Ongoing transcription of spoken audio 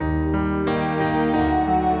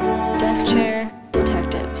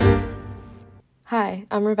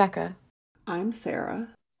I'm Rebecca. I'm Sarah.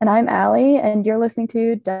 And I'm Allie, and you're listening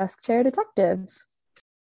to Desk Chair Detectives.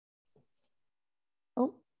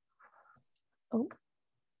 Oh, oh,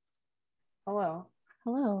 Hello.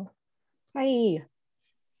 hello. Hi.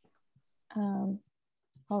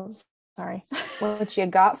 Oh, sorry. What you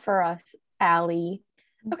got for us, Allie?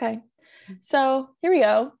 Okay, so here we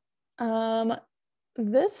go.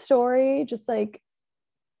 This story, just like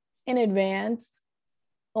in advance,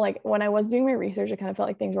 like when I was doing my research, I kind of felt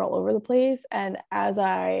like things were all over the place. And as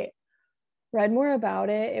I read more about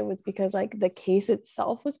it, it was because like the case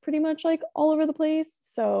itself was pretty much like all over the place.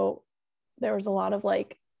 So there was a lot of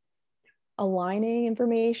like aligning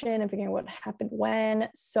information and figuring what happened when.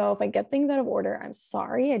 So if I get things out of order, I'm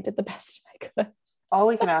sorry. I did the best I could. All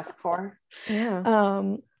we can ask for. Yeah.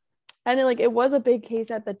 And it was a big case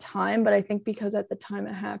at the time, but I think because at the time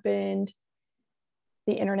it happened,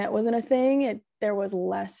 the internet wasn't a thing. There was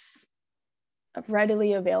less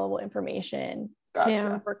readily available information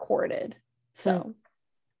recorded. So,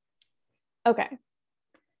 okay.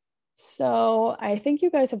 So I think you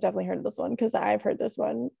guys have definitely heard of this one because I've heard this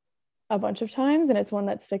one a bunch of times, and it's one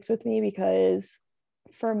that sticks with me because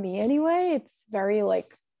for me anyway, it's very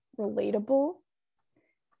like relatable.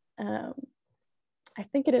 I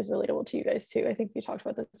think it is relatable to you guys too. I think we talked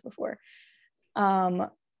about this before.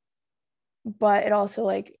 But it also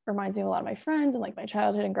like reminds me of a lot of my friends and like my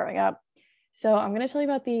childhood and growing up. So I'm going to tell you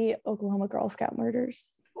about the Oklahoma Girl Scout murders.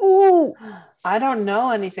 Ooh. I don't know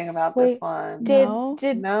anything about this one. Did No.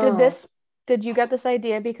 did you get this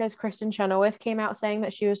idea because Kristen Chenoweth came out saying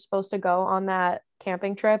that she was supposed to go on that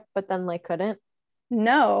camping trip, but then like couldn't?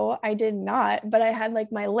 No, I did not. But I had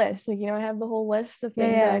like my list. Like, I have the whole list of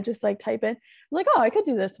things that I just like type in. I'm like, oh, I could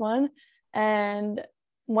do this one. And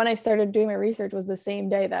when I started doing my research was the same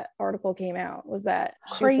day that article came out, was that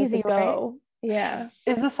she was supposed to go. Right? Yeah.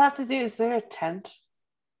 Is there a tent?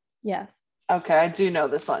 Yes. Okay, I do know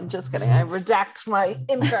this one. Just kidding. I redact my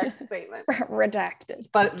incorrect statement. Redacted.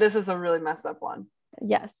 But this is a really messed up one.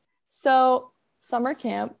 Yes. So summer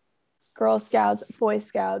camp, Girl Scouts, Boy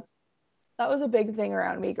Scouts, that was a big thing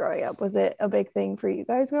around me growing up. Was it a big thing for you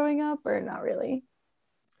guys growing up or not really?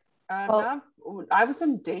 I was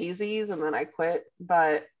in Daisies and then I quit,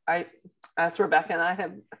 but as Rebecca and I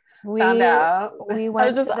have found out, we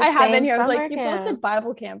went to the I have in here. I was like, camp. You both did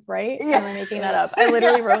Bible camp, right? Yeah. Am I making that up? I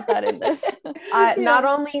literally wrote that in this. Not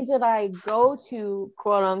only did I go to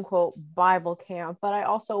quote unquote Bible camp, but I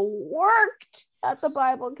also worked at the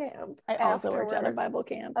Bible camp. I also worked at a Bible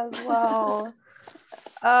camp as well.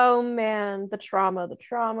 Oh man, the trauma.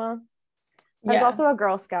 I was also a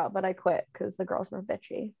Girl Scout, but I quit because the girls were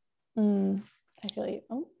bitchy. I feel you.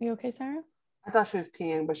 Oh, you okay, Sarah? I thought she was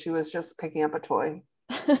peeing, but she was just picking up a toy.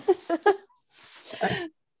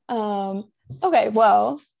 Okay,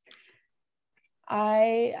 well,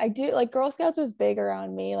 I do like Girl Scouts was big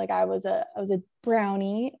around me. Like I was a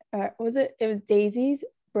brownie. It was Daisies,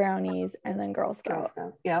 brownies, and then Girl Scout.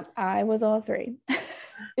 Yep. I was all three.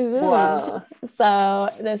 Wow. So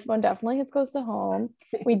this one definitely hits close to home.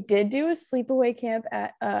 We did do a sleepaway camp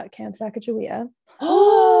at Camp Sacagawea.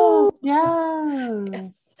 Oh yeah.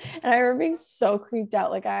 Yes. And I remember being so creeped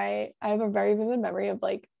out. Like I have a very vivid memory of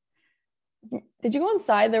like, did you go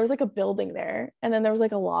inside? There was like a building there, and then there was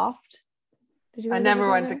like a loft. I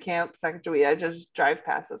never went to Camp Sacagawea. I just drive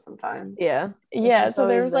past it sometimes. Yeah. So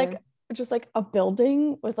there was like just like a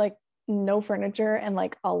building with like no furniture and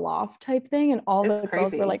like a loft type thing, and all the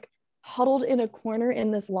girls were like huddled in a corner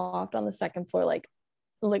in this loft on the second floor, like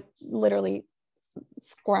literally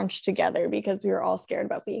scrunched together because we were all scared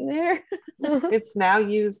about being there. It's now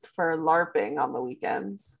used for LARPing on the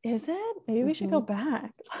weekends. Is it? Maybe we should go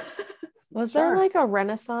back. Was there like a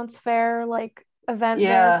Renaissance fair like event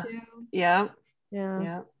there too? Yeah.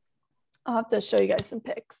 I'll have to show you guys some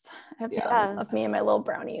pics. I have some of me in my little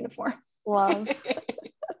brownie uniform. Love.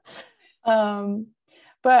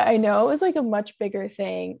 But I know it was like a much bigger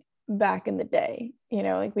thing back in the day.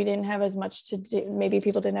 Like we didn't have as much to do. Maybe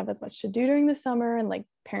people didn't have as much to do during the summer, and like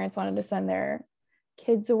parents wanted to send their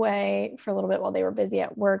kids away for a little bit while they were busy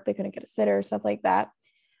at work. They couldn't get a sitter, stuff like that.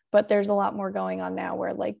 But there's a lot more going on now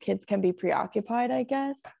where like kids can be preoccupied, I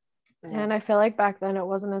guess. And I feel like back then it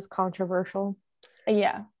wasn't as controversial.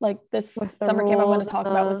 Yeah, like this summer camp I'm going to talk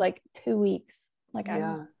about was like 2 weeks. Like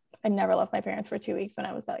I never left my parents for 2 weeks when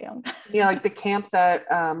I was that young. Yeah, like the camp that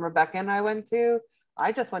Rebecca and I went to.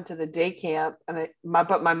 I just went to the day camp, and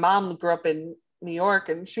but my mom grew up in New York,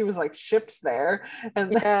 and she was like ships there,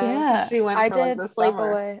 and she went. I did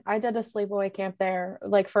sleepaway. I did a sleepaway camp there,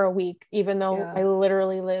 like for a week, even though I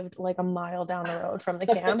literally lived like a mile down the road from the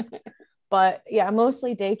camp. But yeah,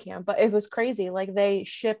 mostly day camp. But it was crazy. Like they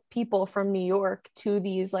ship people from New York to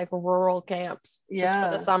these like rural camps just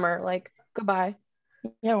for the summer. Like goodbye.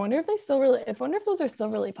 Yeah, I wonder if those are still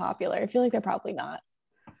really popular. I feel like they're probably not.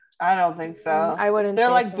 I don't think so. I wouldn't. They're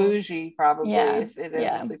say like so. bougie, probably, Yeah. if it is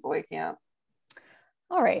a sleepaway camp.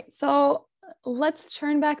 All right, so let's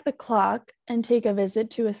turn back the clock and take a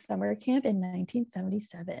visit to a summer camp in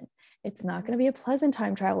 1977. It's not going to be a pleasant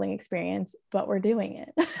time traveling experience, but we're doing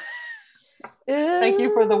it. Thank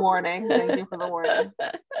you for the warning. Thank you for the warning.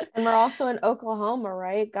 And we're also in Oklahoma,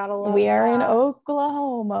 right? Gotta love We are in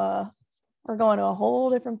Oklahoma. We're going to a whole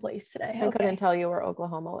different place today. I couldn't tell you where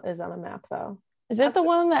Oklahoma is on a map, though. Is it the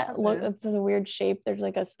one that it's a weird shape? There's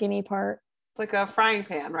like a skinny part. It's like a frying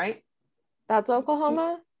pan, right? That's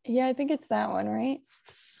Oklahoma? Yeah, I think it's that one, right?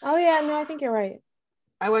 Oh, yeah. No, I think you're right.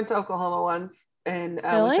 I went to Oklahoma once, and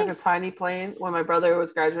Really? we took a tiny plane when my brother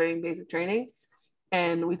was graduating basic training.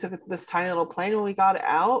 And we took this tiny little plane. When we got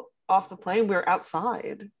out off the plane, we were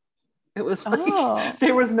outside. It was like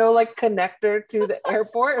there was no like connector to the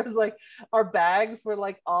airport. It was like our bags were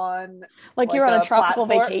like on like you're on a tropical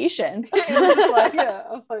vacation. It was just like, yeah,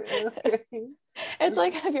 I was like, okay. It's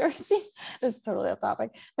like, have you ever seen, this is totally off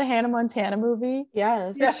topic, the Hannah Montana movie?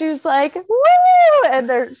 Yes. She was like, woo!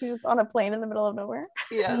 And she's just on a plane in the middle of nowhere.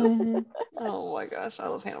 Yes. Oh my gosh, I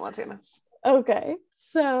love Hannah Montana. Okay,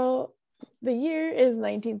 so the year is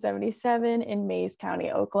 1977 in Mays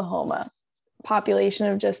County, Oklahoma. Population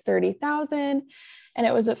of just 30,000, and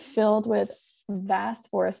it was filled with vast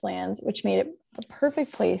forest lands, which made it the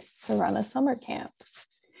perfect place to run a summer camp.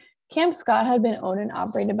 Camp Scott had been owned and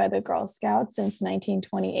operated by the Girl Scouts since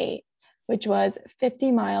 1928, which was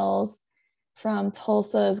 50 miles from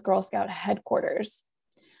Tulsa's Girl Scout headquarters.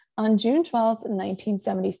 On June 12th,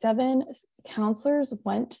 1977, counselors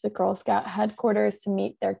went to the Girl Scout headquarters to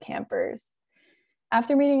meet their campers.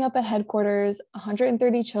 After meeting up at headquarters,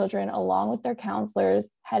 130 children, along with their counselors,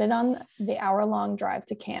 headed on the hour-long drive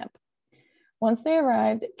to camp. Once they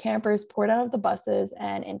arrived, campers poured out of the buses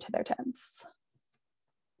and into their tents.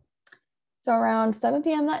 So around 7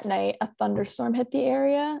 p.m. that night, a thunderstorm hit the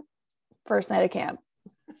area. First night of camp.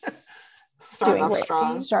 Starting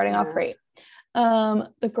off great.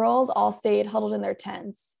 The girls all stayed huddled in their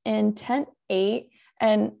tents. In tent 8,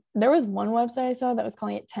 and there was one website I saw that was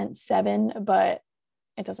calling it tent 7, but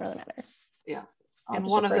it doesn't really matter. Yeah. In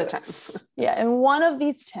one of the tents. Yeah, in one of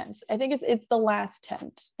these tents. I think it's the last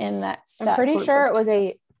tent in that. I'm pretty sure it was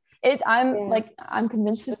 8. I'm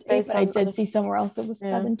convinced it's 8, but I did see somewhere else it was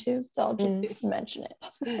 7 too. So I'll just mention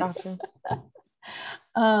it. Gotcha.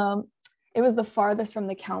 It was the farthest from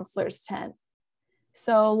the counselor's tent.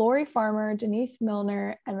 So Lori Farmer, Denise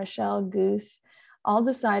Milner, and Michelle Goose all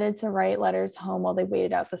decided to write letters home while they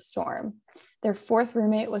waited out the storm. Their fourth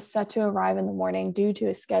roommate was set to arrive in the morning due to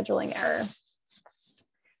a scheduling error.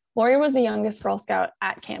 Lori was the youngest Girl Scout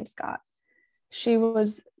at Camp Scott. She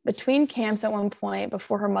was between camps at one point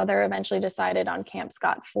before her mother eventually decided on Camp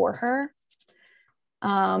Scott for her.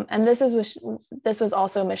 And this was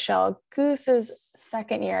also Michelle Goose's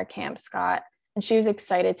second year at Camp Scott, and she was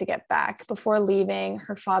excited to get back. Before leaving,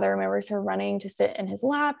 her father remembers her running to sit in his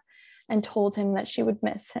lap and told him that she would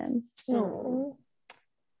miss him. Aww.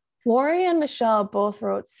 Lori and Michelle both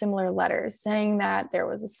wrote similar letters saying that there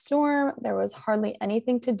was a storm, there was hardly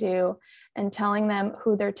anything to do, and telling them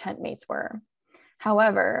who their tent mates were.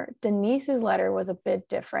 However, Denise's letter was a bit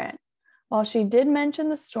different. While she did mention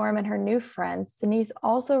the storm and her new friends, Denise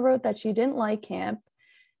also wrote that she didn't like camp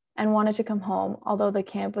and wanted to come home, although the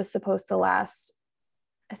camp was supposed to last,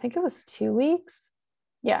 I think it was 2 weeks.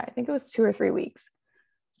 Yeah, I think it was 2 or 3 weeks.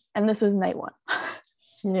 And this was night 1.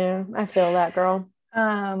 Yeah, I feel that, girl.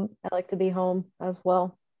 I like to be home as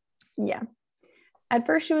well. Yeah. At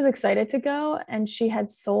first, she was excited to go, and she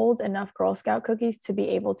had sold enough Girl Scout cookies to be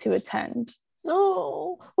able to attend.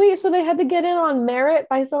 Oh, wait, so they had to get in on merit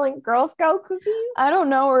by selling Girl Scout cookies? I don't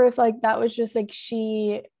know, or if like that was just like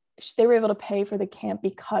they were able to pay for the camp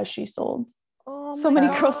because she sold so many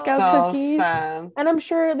Girl Scout cookies. Sad. And I'm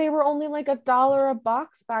sure they were only like $1 a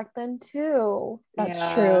box back then too.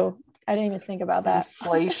 That's true. I didn't even think about that.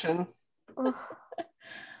 Inflation.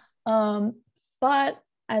 But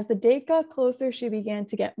as the date got closer, she began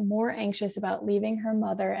to get more anxious about leaving her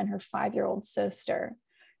mother and her 5-year-old sister.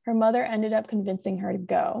 Her mother ended up convincing her to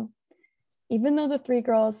go. Even though the 3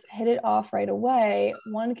 girls hit it off right away,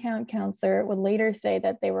 one camp counselor would later say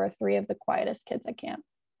that they were 3 of the quietest kids at camp.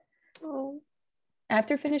 Oh.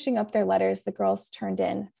 After finishing up their letters, the girls turned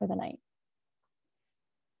in for the night.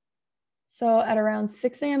 So at around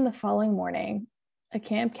 6 a.m. the following morning, a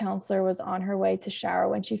camp counselor was on her way to shower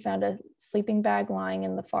when she found a sleeping bag lying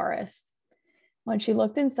in the forest. When she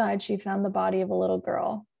looked inside, she found the body of a little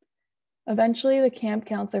girl. Eventually, the camp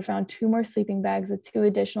counselor found 2 more sleeping bags with 2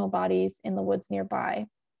 additional bodies in the woods nearby.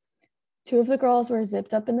 2 of the girls were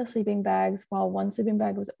zipped up in the sleeping bags, while 1 sleeping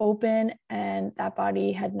bag was open and that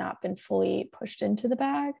body had not been fully pushed into the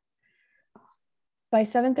bag. By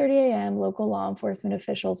 7:30 a.m., local law enforcement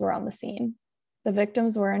officials were on the scene. The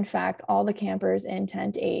victims were, in fact, all the campers in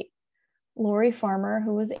Tent 8. Lori Farmer,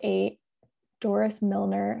 who was 8, Doris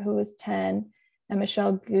Milner, who was 10, and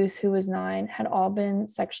Michelle Goose, who was 9, had all been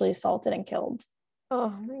sexually assaulted and killed. Oh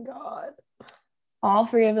my God. All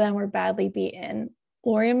 3 of them were badly beaten.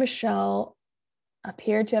 Lori and Michelle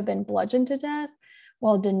appeared to have been bludgeoned to death,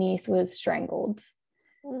 while Denise was strangled.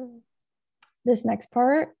 This next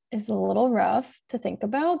part is a little rough to think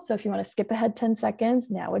about. So if you want to skip ahead 10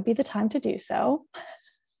 seconds, now would be the time to do so.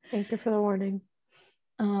 Thank you for the warning.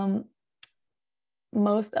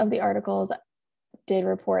 Most of the articles did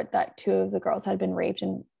report that 2 of the girls had been raped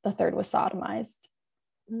and the 3rd was sodomized.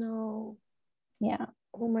 No. Yeah.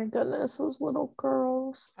 Oh my goodness, those little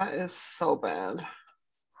girls. That is so bad.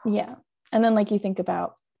 Yeah. And then like you think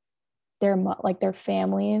about their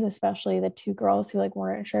families, especially the 2 girls who like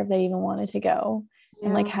weren't sure if they even wanted to go,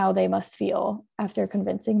 and like how they must feel after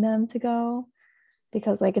convincing them to go,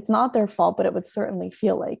 because like it's not their fault, but it would certainly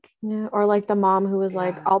feel like. Yeah. Or like the mom who was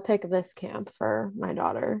like, I'll pick this camp for my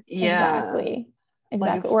daughter. Exactly.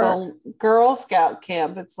 Like it's the Girl Scout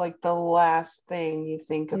camp. It's like the last thing you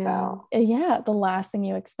think about. Yeah, the last thing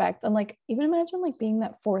you expect. And like even imagine like being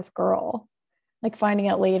that 4th girl, like finding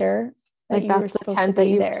out later like that's the tent that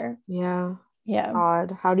you there. Yeah.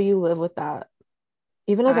 God, how do you live with that?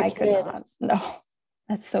 Even as a kid. No,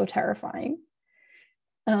 that's so terrifying.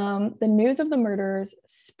 The news of the murders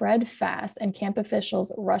spread fast, and camp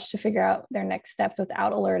officials rushed to figure out their next steps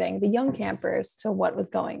without alerting the young campers to what was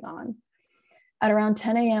going on. At around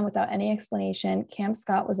 10 a.m., without any explanation, Camp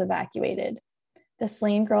Scott was evacuated. The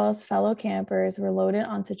slain girls' fellow campers were loaded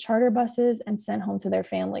onto charter buses and sent home to their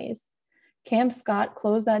families. Camp Scott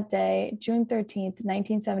closed that day, June 13th,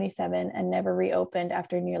 1977, and never reopened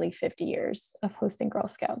after nearly 50 years of hosting Girl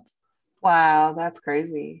Scouts. Wow, that's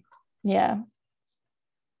crazy. Yeah.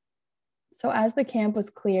 So as the camp was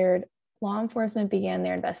cleared, law enforcement began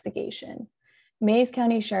their investigation. Mays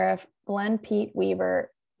County Sheriff Glenn Pete Weaver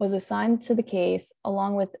was assigned to the case,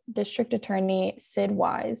 along with District Attorney Sid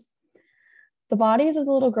Wise. The bodies of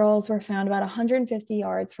the little girls were found about 150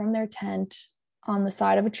 yards from their tent on the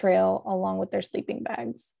side of a trail, along with their sleeping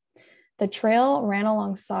bags. The trail ran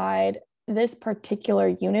alongside this particular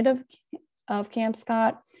unit of Camp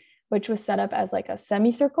Scott, which was set up as like a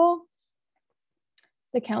semicircle.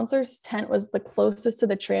 The counselor's tent was the closest to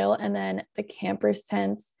the trail, and then the campers'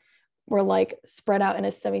 tents were like spread out in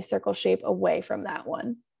a semicircle shape away from that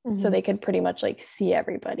one. So they could pretty much like see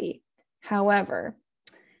everybody. However,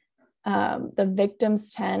 the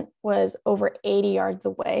victim's tent was over 80 yards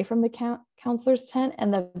away from the counselor's tent,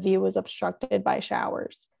 and the view was obstructed by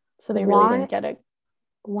showers. So they really didn't get it.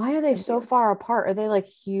 Why are they so far apart? Are they like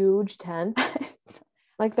huge tents?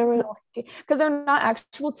 Like there were, because they're not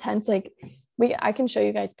actual tents. Like I can show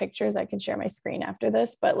you guys pictures. I can share my screen after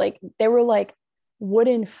this, but like they were like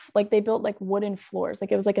wooden, like they built like wooden floors.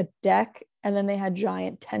 Like it was like a deck, and then they had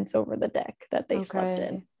giant tents over the deck that they slept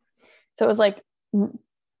in. So it was like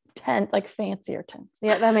tent, like fancier tents.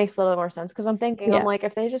 Yeah, that makes a little more sense, because I'm thinking, I'm like,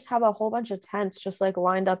 if they just have a whole bunch of tents just like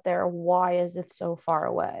lined up there, why is it so far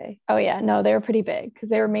away? Oh yeah, no, they were pretty big, because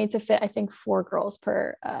they were made to fit, I think, 4 girls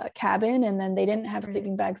per cabin, and then they didn't have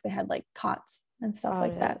sleeping bags. They had like cots and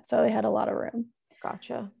stuff that, so they had a lot of room.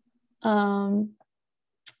 Gotcha.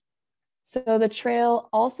 So the trail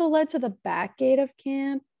also led to the back gate of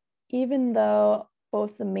camp, even though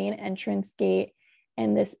both the main entrance gate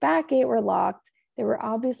and this back gate were locked. They were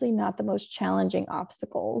obviously not the most challenging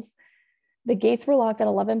obstacles. The gates were locked at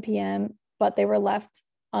 11 p.m., but they were left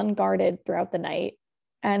unguarded throughout the night,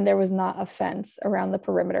 and there was not a fence around the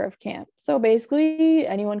perimeter of camp. So basically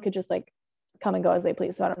anyone could just like come and go as they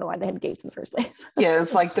please. So I don't know why they had gates in the first place. Yeah,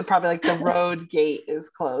 it's like probably like the road gate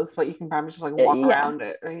is closed, but you can probably just like walk around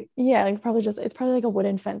it, right? Yeah, like it's probably like a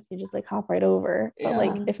wooden fence. You just like hop right over. But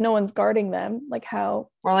like if no one's guarding them, like how?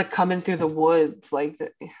 Or like coming through the woods, like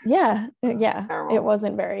yeah, it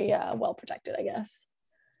wasn't very well protected, I guess.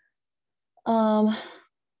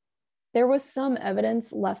 There was some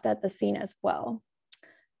evidence left at the scene as well.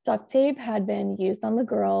 Duct tape had been used on the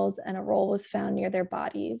girls, and a roll was found near their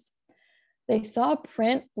bodies. They saw a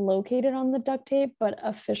print located on the duct tape, but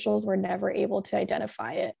officials were never able to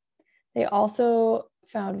identify it. They also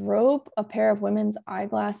found rope, a pair of women's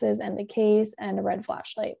eyeglasses and the case, and a red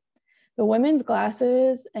flashlight. The women's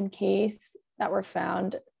glasses and case that were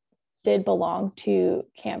found did belong to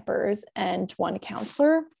campers and one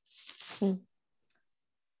counselor. The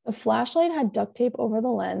flashlight had duct tape over the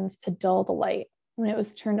lens to dull the light. When it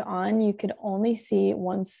was turned on, you could only see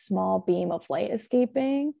one small beam of light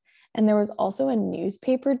escaping. And there was also a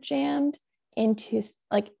newspaper jammed into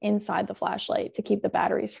like inside the flashlight to keep the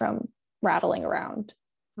batteries from rattling around.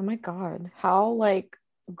 Oh my God. How like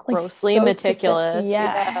grossly so meticulous. Specific.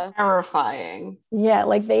 Yeah. Terrifying. Yeah,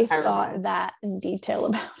 like they Terrifying. thought that in detail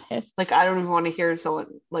about it. Like I don't even want to hear someone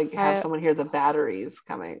like have someone hear the batteries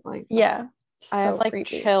coming. Like yeah. I have like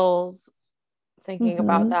creepy. chills thinking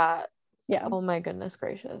about that. Yeah. Oh my goodness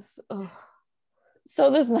gracious. Ugh.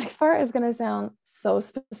 So this next part is going to sound so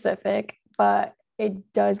specific, but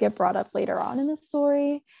it does get brought up later on in the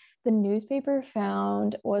story. The newspaper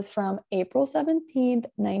found was from April 17th,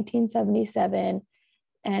 1977,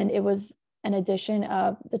 and it was an edition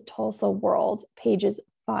of the Tulsa World, pages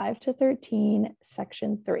 5 to 13,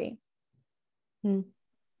 section 3.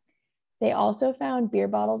 They also found beer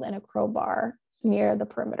bottles and a crowbar near the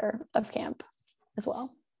perimeter of camp as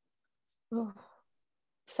well.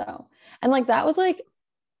 So, and like that was like,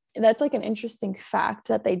 that's like an interesting fact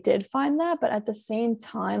that they did find that, but at the same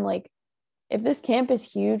time, like if this camp is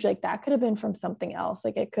huge, like that could have been from something else.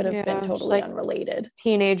 Like it could have been totally like unrelated.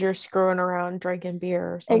 Teenagers screwing around drinking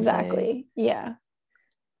beer or something. Exactly. Yeah.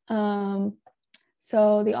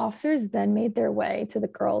 So the officers then made their way to the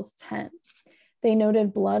girls' tent. They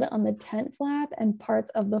noted blood on the tent flap and parts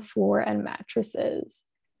of the floor and mattresses.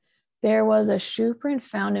 There was a shoe print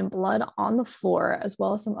found in blood on the floor, as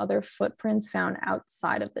well as some other footprints found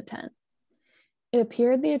outside of the tent. It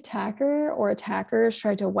appeared the attacker or attackers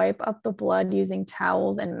tried to wipe up the blood using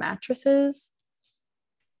towels and mattresses.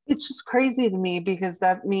 It's just crazy to me because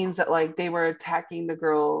that means that like they were attacking the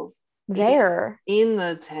girls there in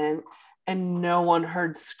the tent and no one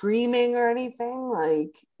heard screaming or anything.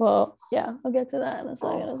 Like, well, yeah, I'll get to that in a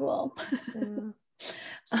second as well.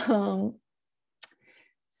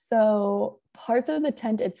 So parts of the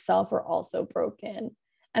tent itself were also broken.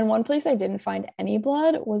 And one place I didn't find any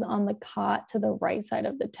blood was on the cot to the right side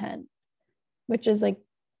of the tent, which is like,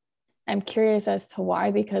 I'm curious as to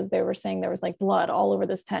why, because they were saying there was like blood all over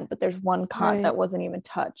this tent, but there's one cot that wasn't even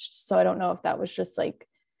touched. So I don't know if that was just like,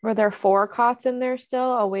 were there 4 cots in there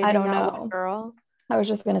still awaiting I don't that know. one girl? I was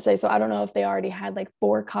just gonna say, so I don't know if they already had like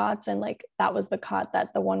 4 cots and like that was the cot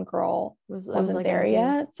that the one girl wasn't like there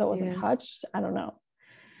yet, so it wasn't touched. I don't know.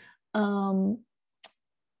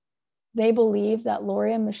 They believe that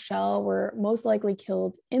Lori and Michelle were most likely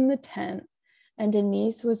killed in the tent, and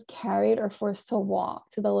Denise was carried or forced to walk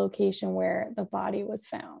to the location where the body was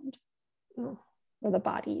found, or the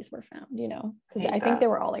bodies were found, you know, because I think they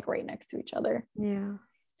were all like right next to each other. Yeah.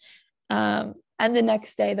 And the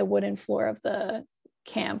next day, the wooden floor of the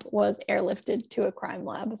camp was airlifted to a crime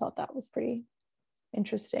lab. I thought that was pretty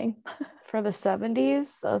interesting. For the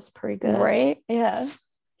 70s, that's pretty good. Right? Yeah.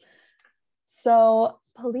 So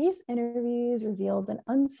police interviews revealed an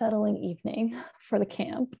unsettling evening for the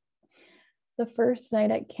camp. The first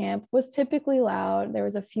night at camp was typically loud. There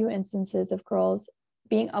was a few instances of girls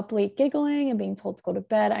being up late giggling and being told to go to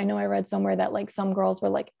bed. I know I read somewhere that like some girls were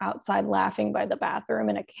like outside laughing by the bathroom,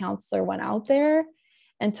 and a counselor went out there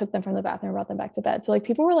and took them from the bathroom and brought them back to bed. So like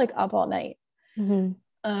people were like up all night.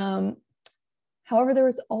 However, there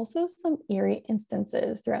was also some eerie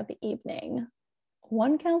instances throughout the evening.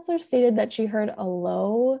 One counselor stated that she heard a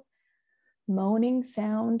low moaning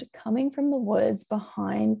sound coming from the woods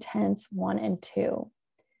behind tents 1 and 2.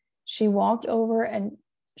 She walked over and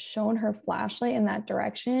shone her flashlight in that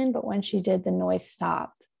direction, but when she did, the noise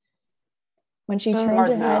stopped. When she turned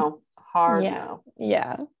to head,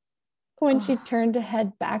 when she turned to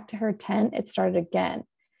head back to her tent, it started again.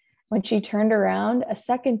 When she turned around a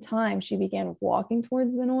second time, she began walking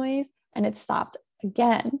towards the noise, and it stopped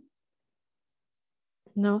again.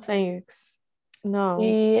 No thanks. No.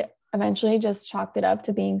 She eventually just chalked it up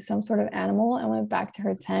to being some sort of animal and went back to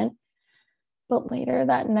her tent. But later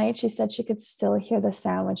that night, she said she could still hear the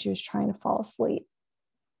sound when she was trying to fall asleep.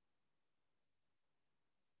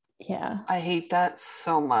 Yeah. I hate that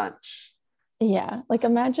so much. Yeah. Like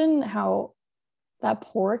imagine how that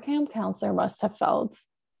poor camp counselor must have felt.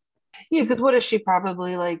 Yeah, because what is she,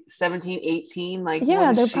 probably like 17, 18? Like,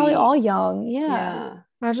 yeah, they're probably all young. Yeah.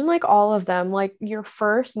 Imagine like all of them, like your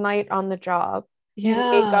first night on the job. You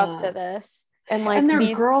wake up to this. And like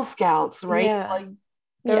they're Girl Scouts, right? Yeah. Like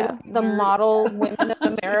they're the model women of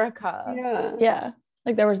America. Yeah.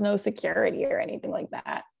 Like there was no security or anything like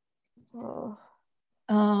that. So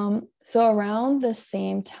around the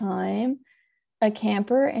same time, a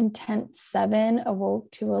camper in tent 7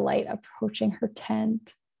 awoke to a light approaching her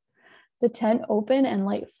tent. The tent opened and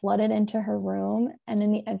light flooded into her room, and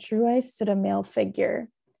in the entryway stood a male figure.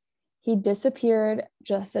 He disappeared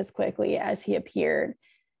just as quickly as he appeared.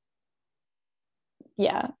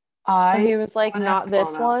 Yeah. So he was like, not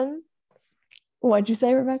this one. What'd you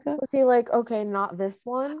say, Rebecca? Was he like, okay, not this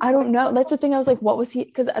one? I don't know. That's the thing. I was like, what was he?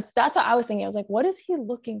 Because that's what I was thinking. I was like, what is he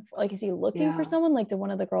looking for? Like, is he looking for someone? Like, did one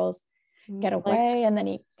of the girls get away and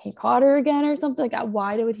then he caught her again or something? Like,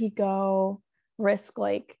 why would he go risk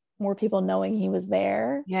like more people knowing he was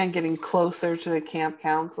there? Yeah, and getting closer to the camp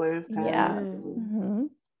counselors. Yeah. Mm-hmm.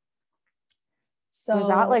 So was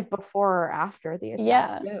that like before or after the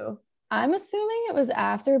attack too? I'm assuming it was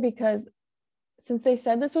after, because since they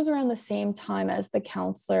said this was around the same time as the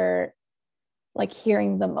counselor like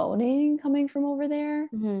hearing the moaning coming from over there.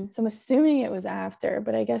 So I'm assuming it was after,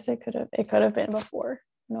 but I guess it could have been before.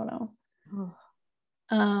 I don't know.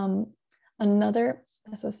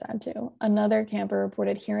 This was sad too. Another camper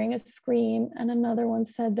reported hearing a scream, and another one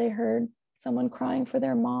said they heard someone crying for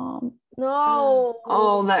their mom. No.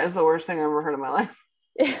 Oh, that is the worst thing I've ever heard in my life.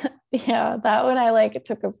 Yeah, that one I like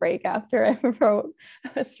took a break after I wrote.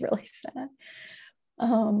 It was really sad.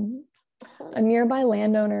 A nearby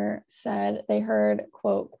landowner said they heard,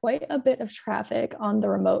 quote, quite a bit of traffic on the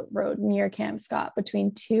remote road near Camp Scott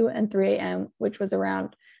between 2 and 3 a.m., which was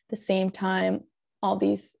around the same time all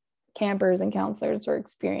these campers and counselors were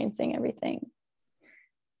experiencing everything.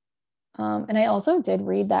 And I also did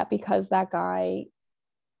read that because that guy,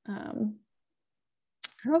 I don't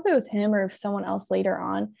know if it was him or if someone else later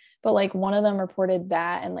on, but like one of them reported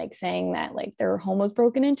that and like saying that like their home was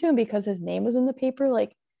broken into, and because his name was in the paper,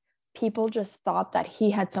 like people just thought that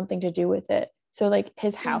he had something to do with it. So like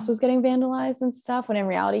his house was getting vandalized and stuff, when in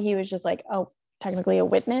reality he was just like, oh, technically a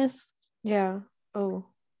witness. Yeah. Oh.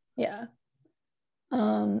 Yeah.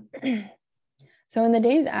 So in the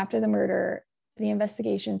days after the murder, the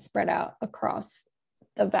investigation spread out across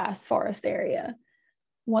the vast forest area.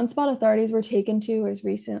 One spot authorities were taken to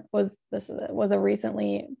was a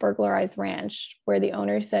recently burglarized ranch where the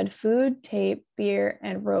owner said food, tape, beer,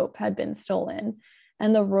 and rope had been stolen.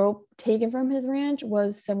 And the rope taken from his ranch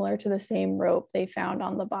was similar to the same rope they found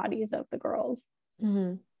on the bodies of the girls.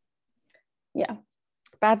 Yeah.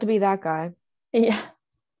 Bad to be that guy. Yeah.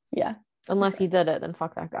 Yeah. Unless he did it, then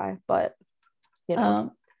fuck that guy. But, you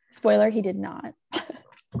know. Spoiler, he did not.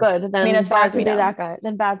 Good. Then I mean, as far as we know, that guy.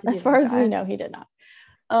 Then bad to be as far as we know, he did not.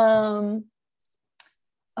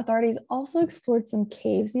 Authorities also explored some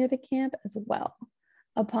caves near the camp as well.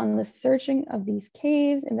 Upon the searching of these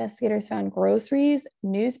caves, investigators found groceries,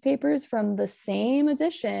 newspapers from the same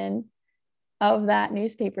edition of that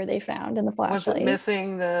newspaper they found in the flashlight. Was it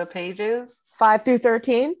missing the pages? 5 through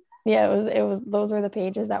 13? Yeah, it was those were the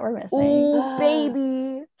pages that were missing. Ooh,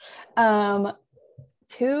 baby.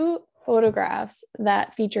 2 photographs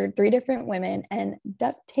that featured 3 different women and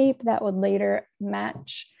duct tape that would later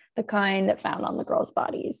match the kind found on the girls'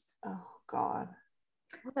 bodies. Oh God.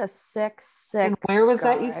 What a sick and where was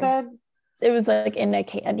guy. that, you said? It was like in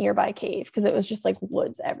a nearby cave, because it was just like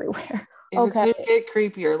woods everywhere. If it could get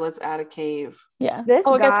creepier, let's add a cave. Yeah. This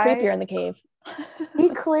guy, it gets creepier in the cave. He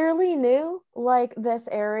clearly knew like this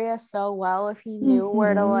area so well if he knew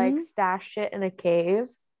where to like stash shit in a cave.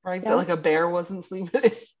 Right? That like a bear wasn't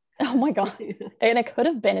sleeping. Oh my God. And it could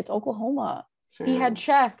have been. It's Oklahoma. Sure. He had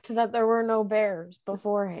checked that there were no bears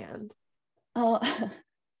beforehand.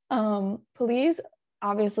 Police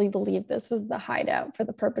obviously believed this was the hideout for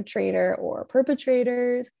the perpetrator or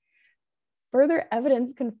perpetrators. Further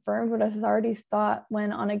evidence confirmed what authorities thought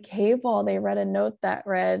when on a cave wall they read a note that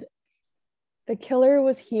read, "The killer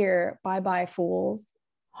was here. Bye-bye, fools."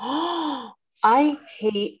 I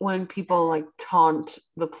hate when people like taunt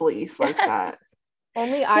the police like that.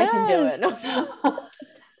 Only I can do it.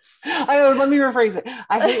 Let me rephrase it.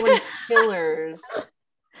 I hate when killers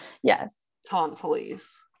taunt police.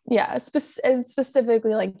 Yeah,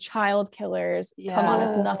 specifically like child killers. Yeah. Come on,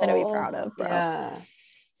 it's nothing to be proud of, bro. Yeah.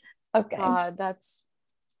 Okay. God, that's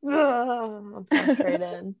I'm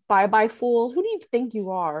frustrated. Bye, fools. Who do you think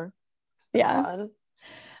you are? Yeah.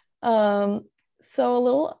 God. So a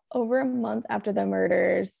little over a month after the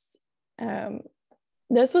murders,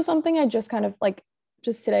 this was something I just kind of like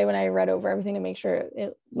just today when I read over everything to make sure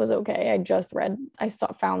it was okay.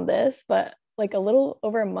 Found this, but like a little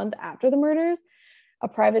over a month after the murders, a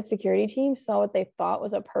private security team saw what they thought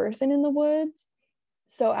was a person in the woods.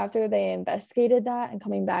 So after they investigated that and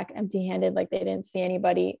coming back empty-handed, like they didn't see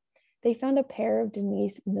anybody, they found a pair of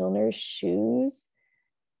Denise Milner's shoes,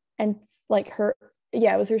 and like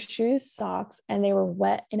it was her shoes, socks, and they were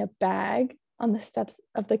wet in a bag on the steps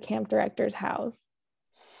of the camp director's house.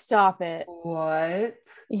 Stop it. What?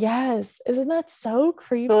 Yes. Isn't that so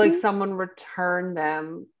creepy? So like someone returned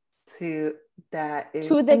them to the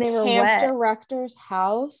camp director's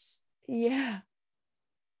house. Yeah.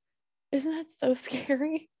 Isn't that so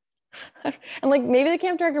scary? And like maybe the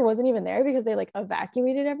camp director wasn't even there because they like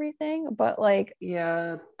evacuated everything, but like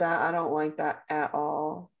yeah, that I don't like that at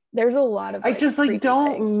all. There's a lot of I just like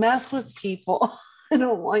don't mess with people. I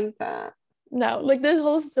don't like that. No, like this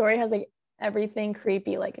whole story has like everything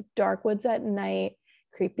creepy, like dark woods at night,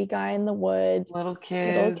 creepy guy in the woods, little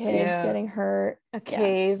kids getting hurt, a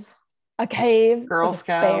cave, Girl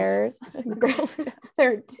Scouts. Girls,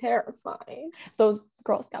 they're terrifying. Those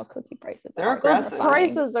Girl Scout cookie prices. They're aggressive. Those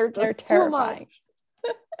prices are just terrifying.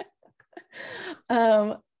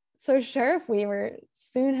 So Sheriff Weaver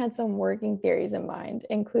soon had some working theories in mind,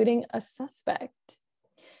 including a suspect.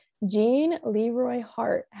 Gene Leroy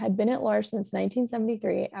Hart had been at large since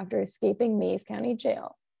 1973 after escaping Mays County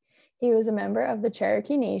Jail. He was a member of the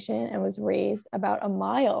Cherokee Nation and was raised about a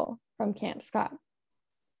mile from Camp Scott.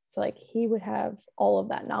 So like he would have all of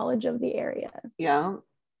that knowledge of the area. Yeah.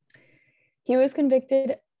 He was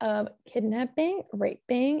convicted of kidnapping,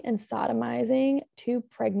 raping, and sodomizing 2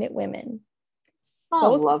 pregnant women.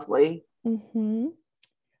 Oh, lovely. Mm-hmm.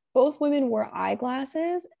 Both women wore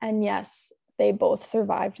eyeglasses, and yes, they both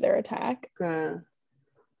survived their attack. Good.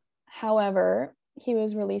 However, he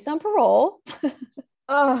was released on parole.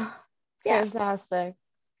 Oh, fantastic.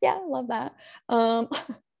 Yeah, I love that.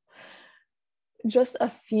 Just a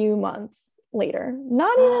few months later,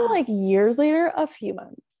 not even like years later, a few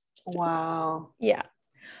months. Wow. Yeah.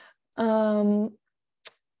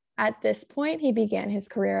 At this point, he began his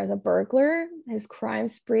career as a burglar. His crime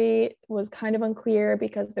spree was kind of unclear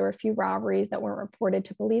because there were a few robberies that weren't reported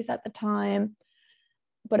to police at the time.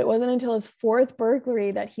 But it wasn't until his 4th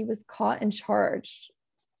burglary that he was caught and charged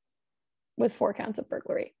with 4 counts of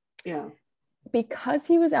burglary. Yeah. Because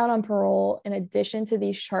he was out on parole, in addition to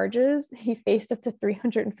these charges, he faced up to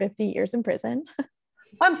 350 years in prison.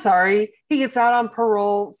 I'm sorry. He gets out on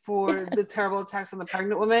parole for the terrible attacks on the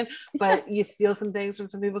pregnant woman, but you steal some things from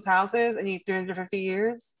some people's houses and you get 350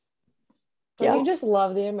 years. Don't you just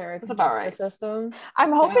love the American justice system?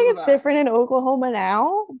 I'm hoping it's different in Oklahoma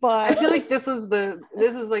now, but I feel like this is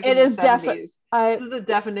like it is definitely this is the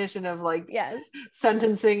definition of like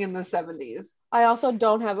sentencing in the 70s. I also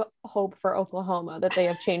don't have hope for Oklahoma that they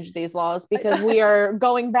have changed these laws because we are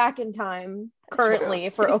going back in time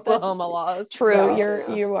currently for Oklahoma laws. True,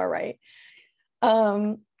 so, you are right.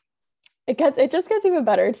 It just gets even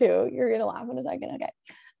better too. You're gonna laugh in a second. Okay.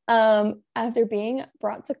 After being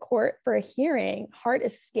brought to court for a hearing, Hart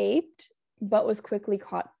escaped, but was quickly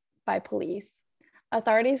caught by police.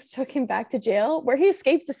 Authorities took him back to jail, where he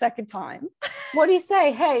escaped a second time. What do you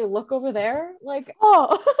say? Hey, look over there. Like,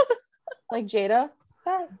 like Jada.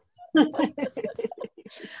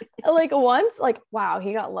 Like once, like, wow,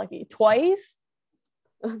 he got lucky. Twice,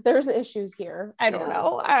 there's issues here. I don't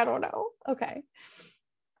know. Okay.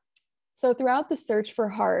 So throughout the search for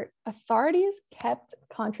Hart, authorities kept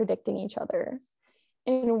contradicting each other.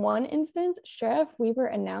 In one instance, Sheriff Weaver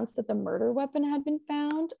announced that the murder weapon had been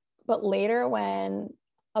found, but later when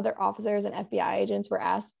other officers and FBI agents were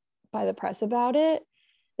asked by the press about it,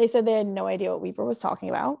 they said they had no idea what Weaver was talking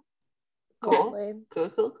about. Cool.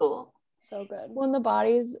 Cool. So good. When the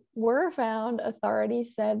bodies were found,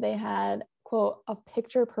 authorities said they had, quote, a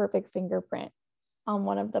picture-perfect fingerprint on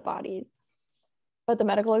one of the bodies. But the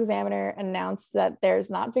medical examiner announced that there's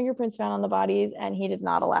not fingerprints found on the bodies, and he did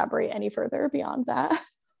not elaborate any further beyond that.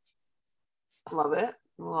 Love it.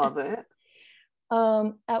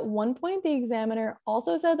 At one point, the examiner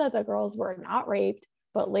also said that the girls were not raped,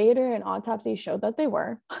 but later an autopsy showed that they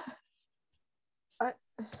were.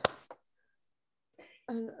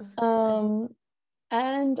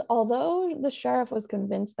 And although the sheriff was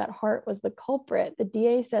convinced that Hart was the culprit, the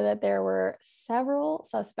DA said that there were several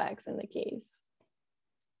suspects in the case.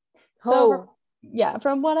 So,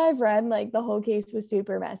 from what I've read, like the whole case was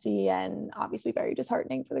super messy and obviously very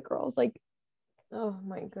disheartening for the girls. Like, oh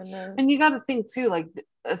my goodness. And you got to think too, like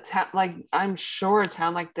I'm sure a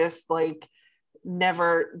town like this, like,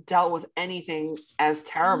 never dealt with anything as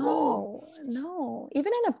terrible. No,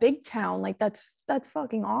 even in a big town, like that's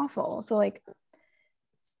fucking awful. So like,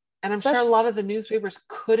 and I'm sure a lot of the newspapers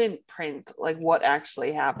couldn't print like what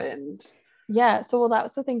actually happened. Yeah. So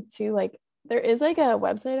that's the thing too. Like, there is like a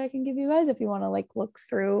website I can give you guys if you want to like look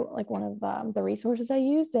through like one of the resources I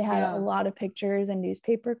use. They had a lot of pictures and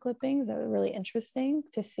newspaper clippings that were really interesting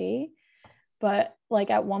to see. But like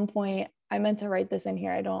at one point, I meant to write this in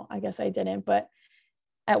here. I guess I didn't. But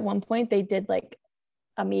at one point they did like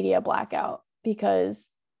a media blackout because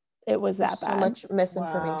it was that so bad. much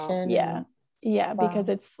misinformation. Wow. Yeah, because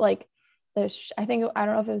it's like I think, I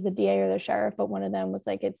don't know if it was the DA or the sheriff, but one of them was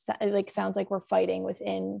like, it like sounds like we're fighting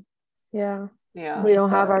within. Yeah. We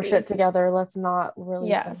don't have our shit together. Let's not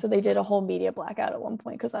release it. So they did a whole media blackout at one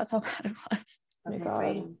point because that's how bad it was. That's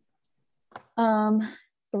insane.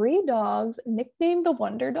 3 dogs nicknamed the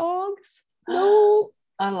Wonder Dogs. No,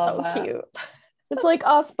 I love that. Cute. It's like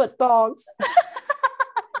us, but dogs.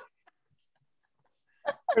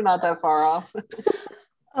 We're not that far off.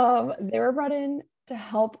 They were brought in to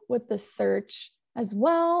help with the search as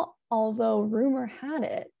well, although rumor had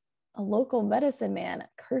it a local medicine man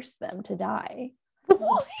cursed them to die.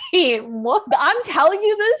 Wait, what? I'm telling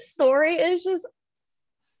you, this story is just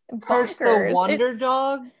Curse the Wonder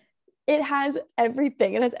Dogs. It has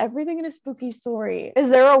everything. It has everything in a spooky story. Is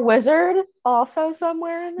there a wizard also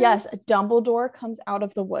somewhere in there? Yes, Dumbledore comes out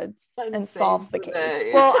of the woods and solves the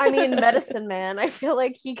case. Well, I mean, medicine man. I feel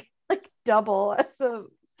like he could like double as a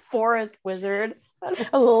forest wizard,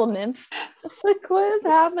 a little nymph. Like, what is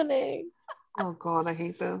happening? Oh God, I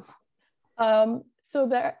hate this. So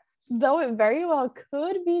there, though it very well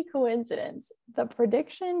could be coincidence, the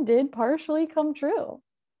prediction did partially come true.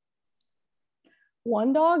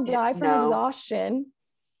 1 dog died from exhaustion,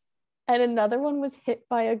 and another one was hit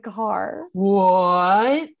by a car.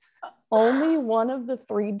 What? Only one of the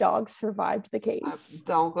 3 dogs survived the case.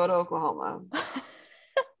 Don't go to Oklahoma.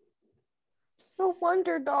 The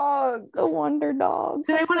Wonder Dog. The Wonder Dog.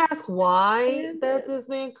 Did anyone ask why that this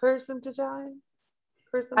man cursed him to die?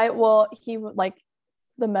 He like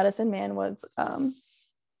the medicine man was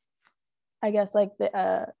I guess like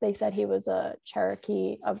they said he was a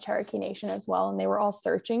Cherokee Nation as well, and they were all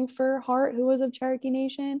searching for Hart, who was of Cherokee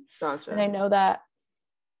Nation. Gotcha. And I know that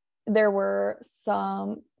there were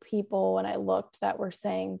some people when I looked that were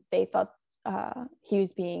saying they thought he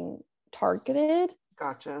was being targeted.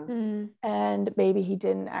 Gotcha. And maybe he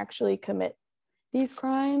didn't actually commit these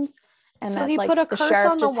crimes. And so that he like put a the curse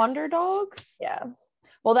sheriff on the Wonder Dogs? Yeah.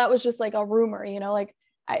 Well, that was just like a rumor, you know, like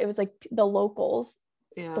it was like the locals,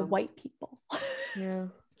 the white people. Yeah.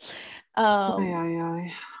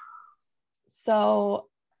 So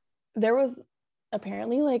there was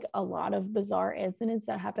apparently like a lot of bizarre incidents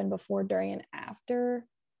that happened before, during, and after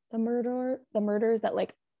the murders that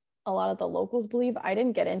like a lot of the locals believe. I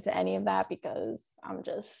didn't get into any of that because I'm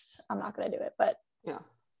not going to do it. But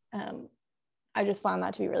I just found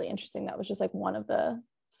that to be really interesting. That was just like one of the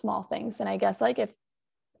small things. And I guess like if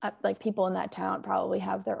like people in that town probably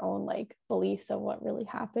have their own like beliefs of what really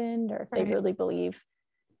happened, or if they really believe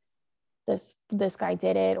this guy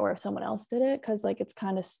did it, or if someone else did it, because like it's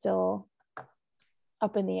kind of still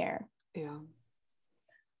up in the air. Yeah.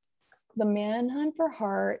 The manhunt for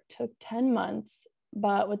Hart took 10 months,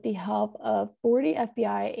 but with the help of 40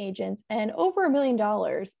 FBI agents and over $1 million,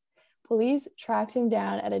 police tracked him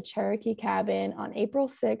down at a Cherokee cabin on April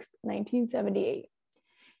 6, 1978.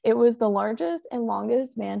 It was the largest and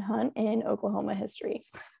longest manhunt in Oklahoma history.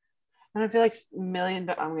 And I feel like $1 million.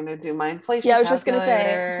 I'm going to do my inflation. Yeah, I was just going to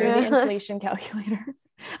say, do the inflation calculator.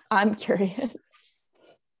 I'm curious.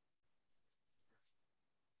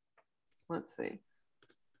 Let's see.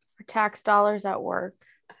 For tax dollars at work.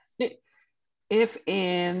 If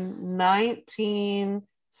in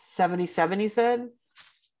 1977, you said?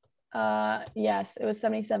 Yes, it was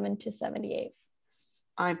 77 to 78.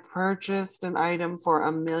 I purchased an item for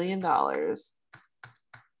 $1 million.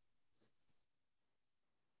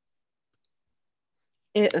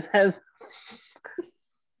 It has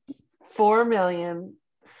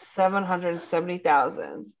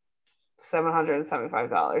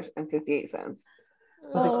 $4,770,775.58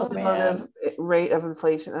 with a cumulative rate of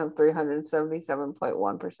inflation of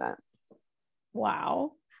 377.1%.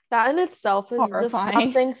 Wow. That in itself is a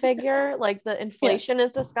disgusting figure. Like the inflation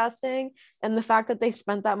is disgusting, and the fact that they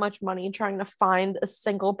spent that much money trying to find a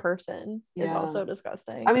single person is also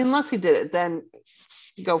disgusting. I mean, unless he did it, then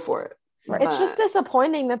go for it. Right. It's just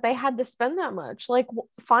disappointing that they had to spend that much. Like,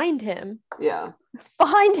 find him. Yeah.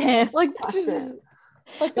 Find him. Like, he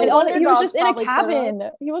was just in a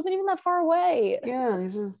cabin. He wasn't even that far away. Yeah,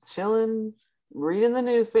 he's just chilling, reading the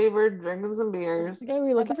newspaper, drinking some beers. Okay,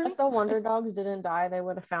 we looking for if the Wonder Dogs didn't die, they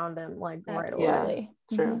would have found him like right away.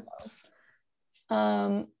 Yeah, true.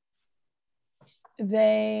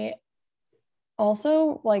 They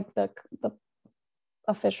also like the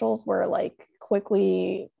officials were like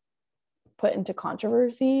quickly put into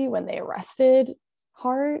controversy when they arrested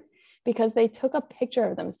Hart, because they took a picture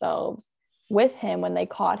of themselves with him when they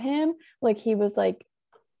caught him. Like he was like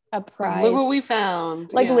a prize. Like, look what we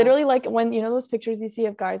found. Like literally, like when you know those pictures you see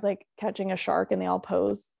of guys like catching a shark and they all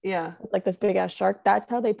pose. Yeah. Like this big ass shark. That's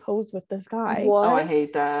how they posed with this guy. What? Oh, I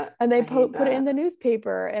hate that. And they put it in the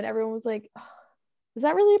newspaper, and everyone was like, oh, "Is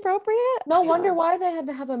that really appropriate?" No wonder why they had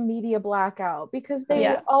to have a media blackout, because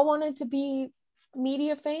they all wanted to be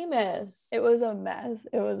media famous. It was a mess.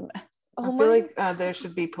 I feel like there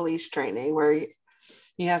should be police training where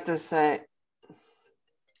you have to say,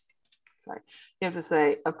 you have to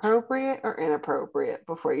say appropriate or inappropriate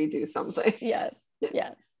before you do something. Yes.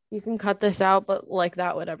 You can cut this out, but like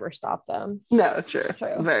that would ever stop them. No, true.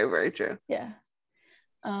 Very, very true. Yeah.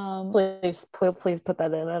 Please put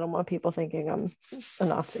that in. I don't want people thinking I'm a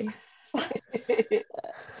Nazi.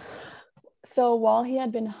 So while he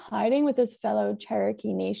had been hiding with his fellow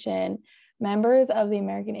Cherokee Nation, members of the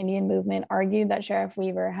American Indian movement argued that Sheriff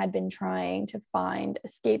Weaver had been trying to find a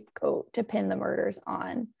scapegoat to pin the murders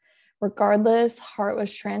on. Regardless, Hart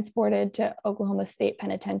was transported to Oklahoma State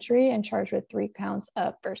Penitentiary and charged with 3 counts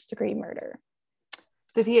of first-degree murder.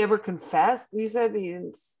 Did he ever confess? You said he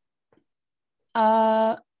didn't.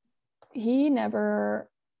 He never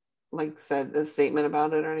like said a statement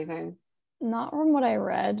about it or anything. Not from what I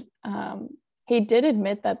read. He did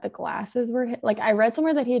admit that the glasses were like, I read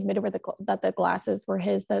somewhere that he admitted that the glasses were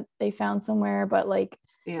his, that they found somewhere, but like,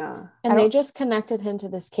 yeah. And they just connected him to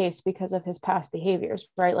this case because of his past behaviors,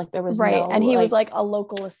 right? Like there was and he was like a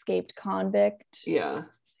local escaped convict. Yeah.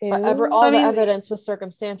 But all the evidence was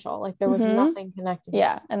circumstantial. Like there was nothing connected.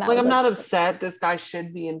 Yeah. And like, I'm not upset this guy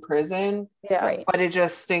should be in prison. Yeah. Right. But it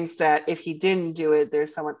just stinks that if he didn't do it,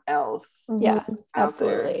 there's someone else. Yeah,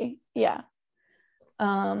 absolutely. Yeah.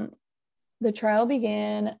 The trial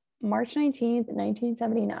began March 19th,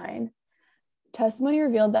 1979. Testimony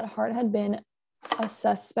revealed that Hart had been a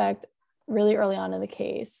suspect really early on in the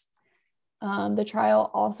case. The trial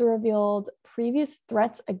also revealed previous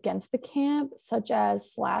threats against the camp, such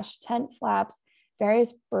as slashed tent flaps,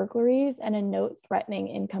 various burglaries, and a note threatening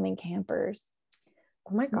incoming campers.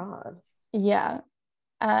 Oh my God. Yeah.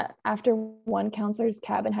 After one counselor's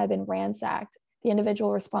cabin had been ransacked, the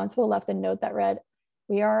individual responsible left a note that read,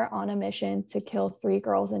 "We are on a mission to kill 3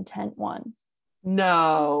 girls in tent 1.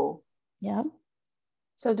 No. Yeah.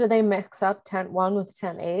 So did they mix up tent 1 with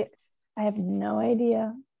tent 8? I have no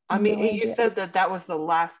idea. I mean, you said that was the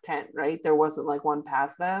last tent, right? There wasn't like one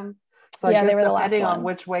past them. So I guess they were depending on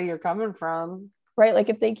which way you're coming from. Right. Like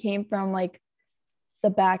if they came from like the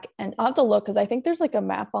back end, I'll have to look because I think there's like a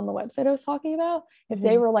map on the website I was talking about. If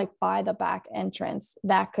they were like by the back entrance,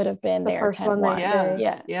 that could have been the their first tent one.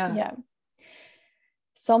 Yeah.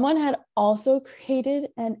 Someone had also created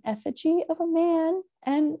an effigy of a man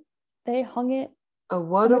and they hung it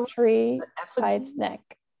on a tree by its neck.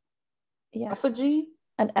 Yeah. Effigy?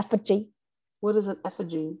 An effigy. What is an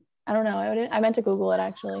effigy? I don't know. I meant to Google it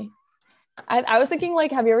actually. I was thinking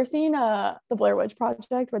like, have you ever seen the Blair Witch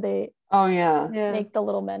Project where they make the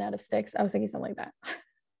little men out of sticks? I was thinking something like that.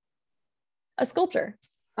 A sculpture.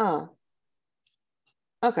 Oh.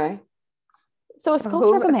 Okay. So a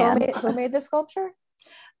sculpture of a man. Who made the sculpture?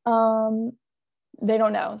 They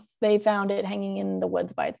don't know. They found it hanging in the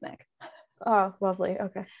woods by its neck. Oh, lovely.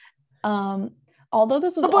 Okay. Although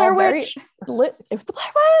this was the Blair Witch. It was the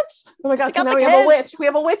Blair Witch. Oh my God! So now we have a witch. We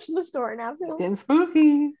have a witch in the store now. It's getting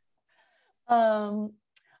spooky. So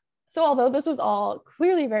although this was all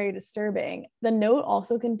clearly very disturbing, the note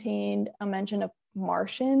also contained a mention of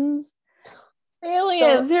Martians.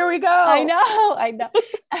 Aliens. So, here we go. I know.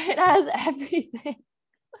 It has everything.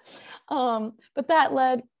 But that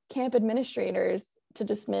led camp administrators to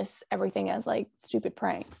dismiss everything as like stupid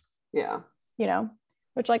pranks. Yeah. You know,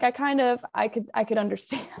 which like I could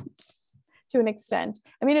understand to an extent.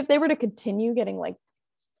 I mean, if they were to continue getting like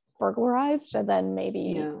burglarized, then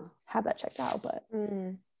maybe have that checked out. But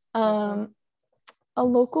a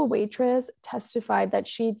local waitress testified that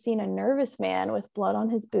she'd seen a nervous man with blood on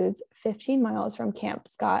his boots 15 miles from Camp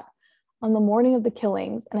Scott on the morning of the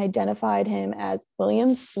killings and identified him as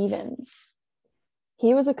William Stevens.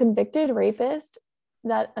 He was a convicted rapist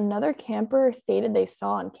that another camper stated they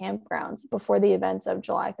saw on campgrounds before the events of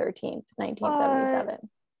July 13th, 1977.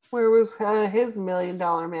 Where was his $1 million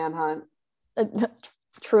manhunt?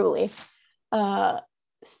 Truly.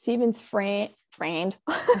 Stevens framed.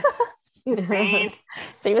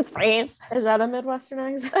 Stevens framed. Is that a Midwestern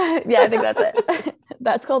accent? Yeah, I think that's it.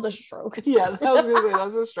 That's called a stroke. Yeah, that was gonna say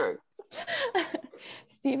that's a stroke.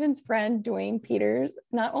 Stevens' friend Dwayne Peters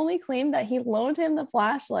not only claimed that he loaned him the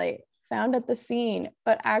flashlight found at the scene,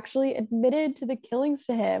 but actually admitted to the killings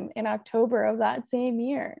to him in October of that same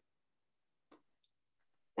year.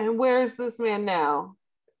 And where is this man now?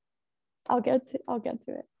 I'll get to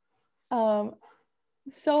it.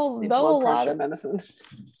 So though a lot of medicine.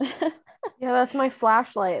 Yeah, that's my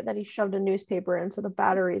flashlight that he shoved a newspaper in so the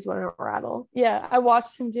batteries wouldn't rattle. Yeah, I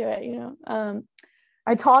watched him do it, you know.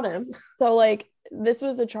 I taught him. So like this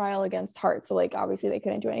was a trial against Hart. So like obviously they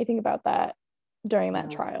couldn't do anything about that during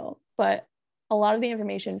that trial. But a lot of the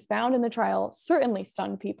information found in the trial certainly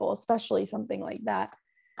stunned people, especially something like that.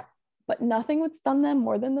 But nothing would stun them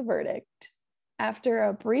more than the verdict. After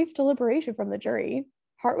a brief deliberation from the jury,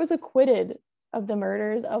 Hart was acquitted of the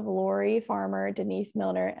murders of Lori Farmer, Denise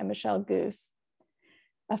Milner, and Michelle Goose.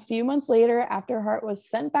 A few months later, after Hart was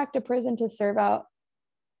sent back to prison to serve out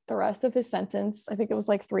the rest of his sentence, I think it was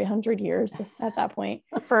like 300 years at that point.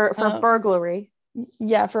 For burglary.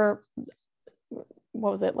 Yeah, for,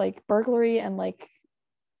 what was it, like burglary and like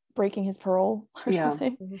breaking his parole or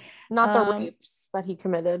something. Not the rapes that he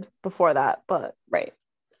committed before that, but right.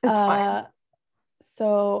 It's fine.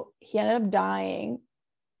 So he ended up dying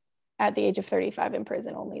at the age of 35 in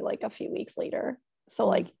prison only like a few weeks later. So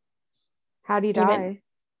like, how do you die?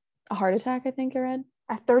 A heart attack, I think I read.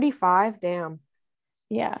 At 35, damn.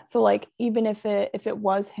 Yeah. So like, even if it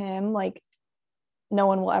was him, like no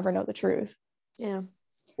one will ever know the truth. Yeah.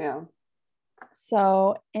 Yeah.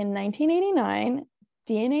 So in 1989,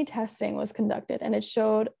 DNA testing was conducted and it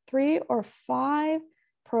showed 3 or 5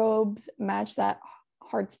 probes matched that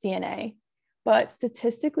Hart's DNA. But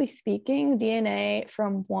statistically speaking, DNA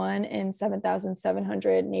from 1 in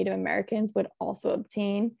 7,700 Native Americans would also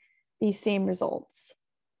obtain these same results.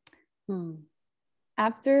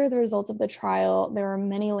 After the results of the trial, there were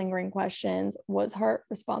many lingering questions. Was Hart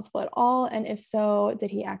responsible at all? And if so,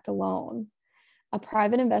 did he act alone? A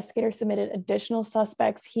private investigator submitted additional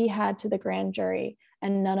suspects he had to the grand jury,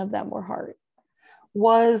 and none of them were Hart.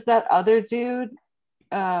 Was that other dude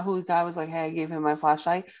who the guy was like, hey, I gave him my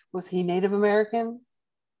flashlight, was he Native American?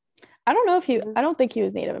 I don't know if I don't think he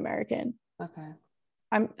was Native American. Okay.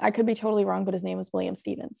 I could be totally wrong, but his name was William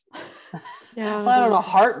Stevens. Yeah, well, I don't know.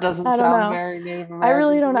 Hart doesn't sound very Native American. I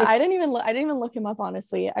really don't know. I didn't even look him up,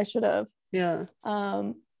 honestly. I should have. Yeah.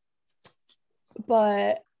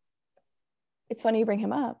 But it's funny you bring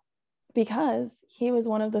him up because he was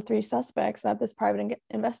one of the 3 suspects that this private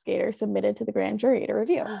investigator submitted to the grand jury to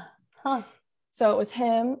review. So it was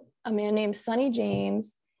him, a man named Sonny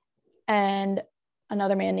James, and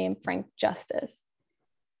another man named Frank Justice.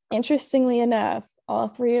 Interestingly enough, all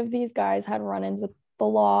 3 of these guys had run-ins with the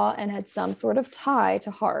law and had some sort of tie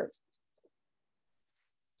to Hart.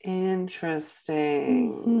 Interesting.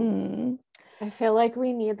 I feel like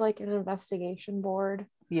we need like an investigation board.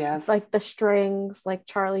 Yes. Like the strings, like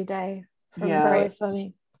Charlie Day from Very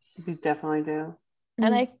Sunny. We definitely do.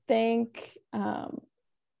 And I think I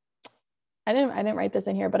didn't write this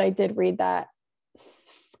in here, but I did read that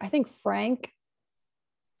I think Frank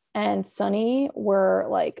and Sonny were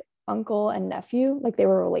like uncle and nephew, like they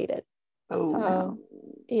were related. Somehow.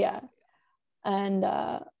 Yeah. And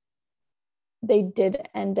they did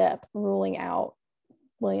end up ruling out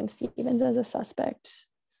William Stevens as a suspect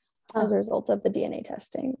as a result of the DNA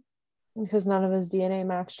testing. Because none of his DNA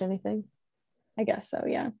matched anything? I guess so,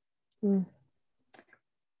 yeah.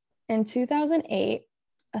 In 2008,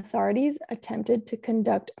 authorities attempted to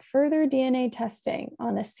conduct further DNA testing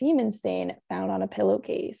on a semen stain found on a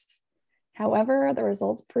pillowcase. However, the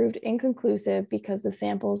results proved inconclusive because the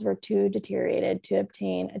samples were too deteriorated to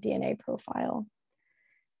obtain a DNA profile.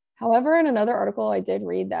 However, in another article, I did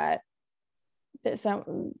read that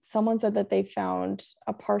someone said that they found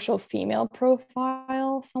a partial female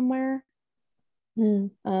profile somewhere.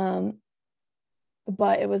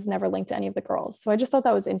 But it was never linked to any of the girls. So I just thought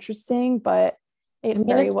that was interesting, but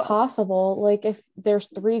it's possible. Like if there's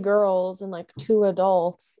 3 girls and like 2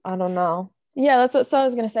 adults, I don't know. Yeah, that's what I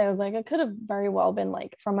was gonna say. I was like, it could have very well been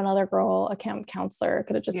like from another girl, a camp counselor. It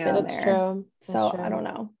could have just been in there. True. So I don't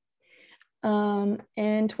know.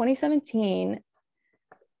 In 2017,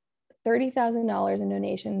 $30,000 in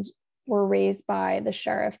donations were raised by the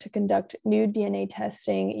sheriff to conduct new DNA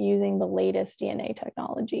testing using the latest DNA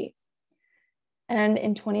technology. And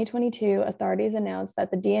in 2022, authorities announced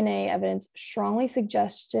that the DNA evidence strongly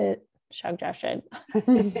suggested.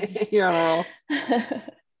 You're on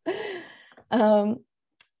a roll.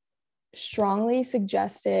 Strongly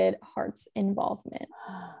suggested Hart's involvement.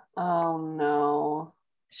 Oh no.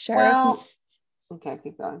 Okay,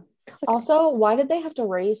 keep going. Also, why did they have to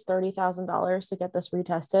raise $30,000 to get this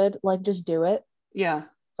retested? Like, just do it. Yeah.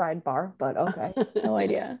 Sidebar, but okay. No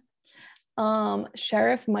idea.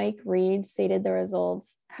 Sheriff Mike Reed stated the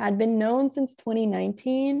results had been known since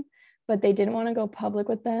 2019, but they didn't want to go public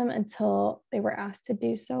with them until they were asked to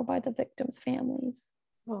do so by the victims' families.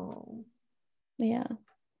 Oh. Yeah.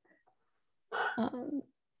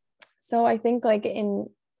 So I think like in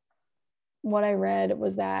what I read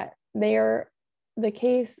was that the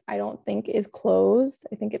case I don't think is closed.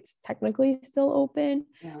 I think it's technically still open.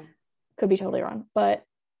 Yeah. Could be totally wrong, but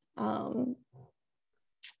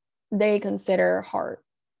they consider Hart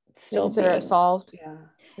still consider it solved.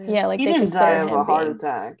 Yeah, like he they didn't die consider of him a heart being,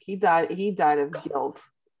 attack. He died of guilt.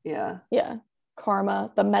 Yeah. yeah.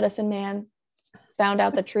 Karma, the medicine man, found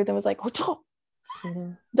out the truth and was like, oh,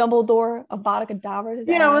 Dumbledore, Avada Kedavra. His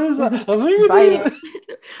ass.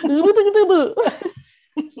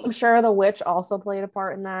 I'm sure the witch also played a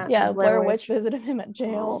part in that. Yeah, Blair Witch visited him at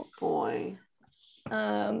jail. Oh boy.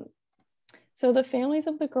 So the families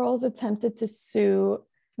of the girls attempted to sue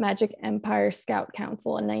Magic Empire Scout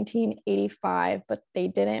Council in 1985, but they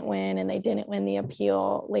didn't win, and they didn't win the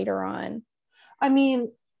appeal later on. I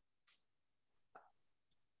mean,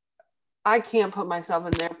 I can't put myself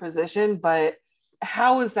in their position, but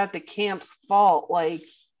how is that the camp's fault? Like,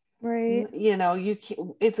 right, you know,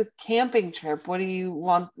 it's a camping trip. What do you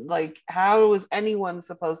want? Like, how is anyone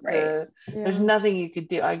supposed to there's nothing you could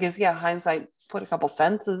do. I guess hindsight, put a couple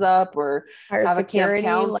fences up or have security, a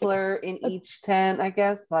camp counselor in each tent, I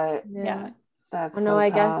guess, but that's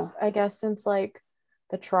I guess since like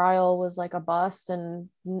the trial was like a bust and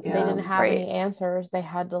they didn't have any answers, they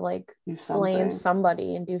had to like blame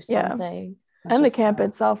somebody and do something. And the camp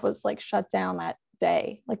itself was like shut down that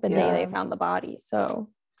day, like the day they found the body. So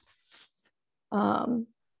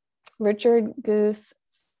Richard Goose,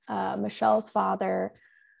 Michelle's father,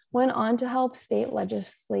 went on to help state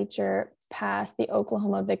legislature pass the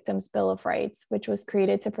Oklahoma Victims Bill of Rights, which was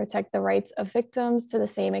created to protect the rights of victims to the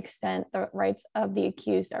same extent the rights of the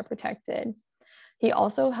accused are protected. He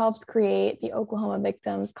also helped create the Oklahoma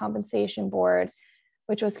Victims Compensation Board,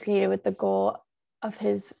 which was created with the goal of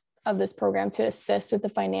this program to assist with the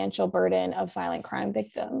financial burden of violent crime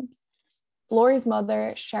victims. Lori's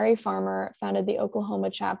mother, Sherry Farmer, founded the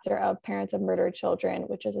Oklahoma chapter of Parents of Murdered Children,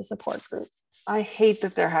 which is a support group. I hate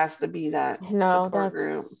that there has to be that support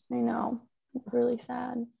group. I know. It's really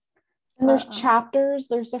sad. And there's chapters.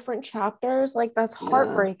 There's different chapters. Like, that's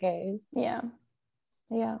heartbreaking. Yeah.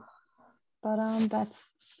 But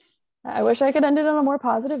I wish I could end it on a more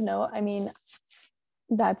positive note. I mean,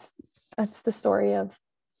 that's the story of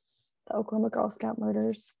the Oklahoma Girl Scout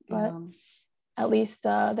murders. But at least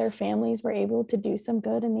their families were able to do some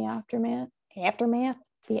good in the aftermath.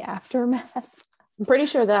 I'm pretty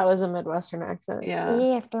sure that was a Midwestern accent.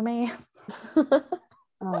 The aftermath.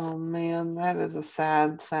 Oh man, that is a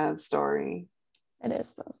sad story. It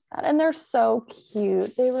is so sad. And they're so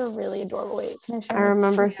cute. They were really adorable. Wait, I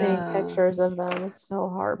remember seeing pictures of them. It's so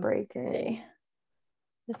heartbreaking.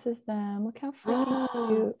 This is them. Look how freaking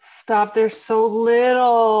cute. Stop, they're so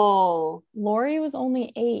little. Lori was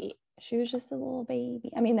only 8. She was just a little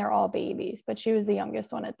baby. I mean, they're all babies, but she was the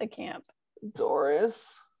youngest one at the camp.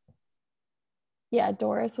 Doris. Yeah,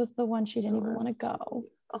 Doris was the one she didn't even want to go.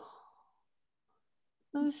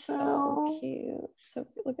 So cute. So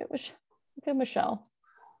look at Michelle.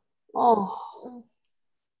 Oh.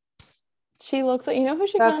 She looks like, you know who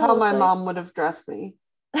she That's how my mom would have dressed me.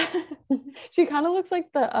 She kind of looks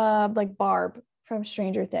like the like Barb from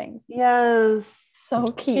Stranger Things. Yes.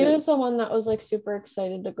 So cute. She was the one that was like super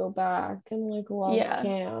excited to go back and like love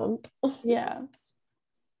camp. Yeah.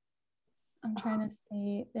 I'm trying to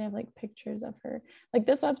see. They have like pictures of her. Like,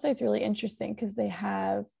 this website's really interesting because they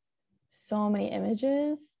have so many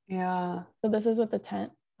images. Yeah. So this is what the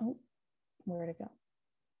tent. Oh, where'd it go?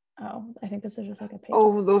 Oh, I think this is just like a picture.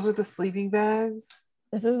 Oh, those are the sleeping bags.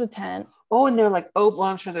 This is the tent. Oh, and they're like, well,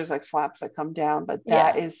 I'm sure there's like flaps that come down, but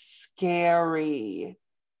that is scary.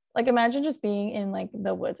 Like, imagine just being in like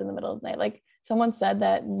the woods in the middle of the night. Like, someone said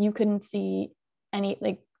that you couldn't see any,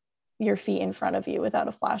 like, your feet in front of you without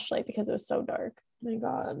a flashlight because it was so dark. Oh my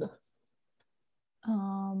God.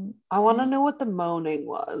 I want to know what the moaning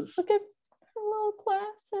was. Look at her little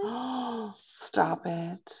glasses. Stop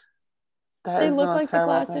it. They look like the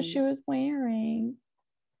glasses she was wearing.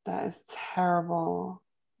 That is terrible.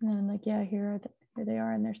 And then like, here they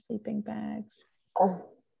are in their sleeping bags. Oh.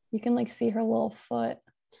 You can like see her little foot.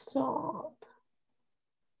 Stop.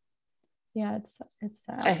 Yeah, it's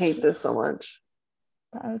sad. I hate this so much.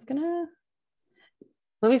 But I was gonna.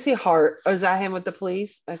 Let me see Hart. Oh, is that him with the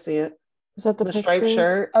police? I see it. Is that the striped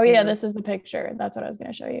shirt? Oh yeah, this is the picture. That's what I was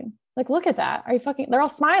gonna show you. Like, look at that. Are you fucking? They're all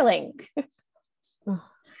smiling.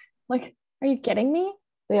 Like, are you kidding me?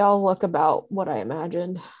 They all look about what I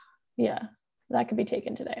imagined. Yeah, that could be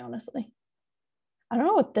taken today, honestly. I don't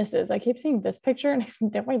know what this is. I keep seeing this picture and I have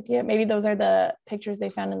no idea. Maybe those are the pictures they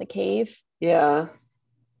found in the cave. Yeah.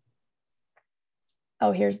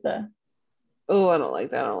 Oh, here's the. Oh, I don't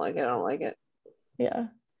like that. I don't like it. Yeah.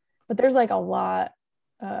 But there's like a lot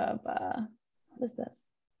of what is this?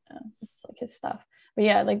 It's like his stuff. But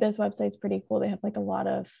yeah, like this website's pretty cool. They have like a lot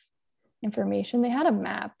of information. They had a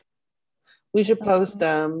map. We should post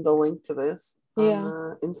the link to this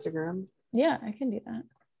on Instagram. Yeah, I can do that.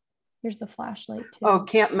 Here's the flashlight too. Oh,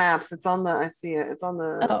 Camp Maps. It's on I see it. It's on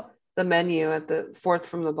the menu at the fourth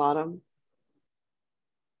from the bottom.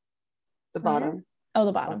 The bottom. Oh,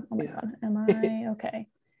 the bottom. Oh my God. Am I okay?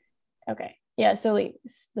 Okay. Yeah. So like,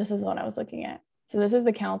 this is what I was looking at. So this is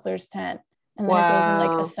the counselor's tent. And then it goes in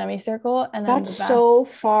like a semicircle. And then that's so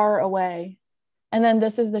far away. And then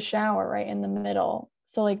this is the shower right in the middle.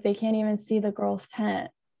 So like they can't even see the girl's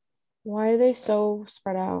tent. Why are they so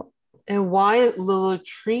spread out? And why the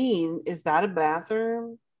latrine? Is that a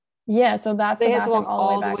bathroom? Yeah, so that's they the had to walk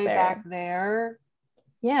all the way back there.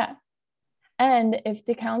 Yeah. And if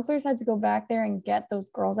the counselors had to go back there and get those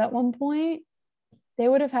girls at one point, they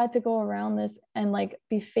would have had to go around this and like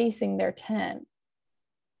be facing their tent.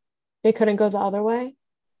 They couldn't go the other way?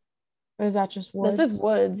 Or is that just woods? This is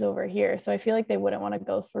woods over here. So I feel like they wouldn't want to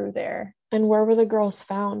go through there. And where were the girls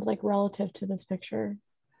found, like relative to this picture?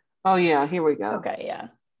 Oh, yeah. Here we go. Okay, yeah.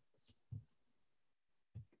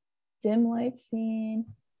 Dim light scene.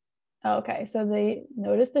 Oh, okay, so they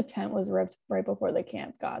noticed the tent was ripped right before the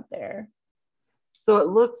camp got there. So it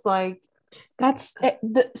looks like that's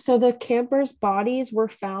so the campers' bodies were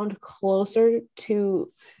found closer to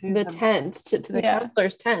the tent, to the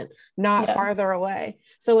counselor's tent, not farther away.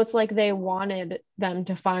 So it's like they wanted them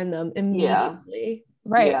to find them immediately.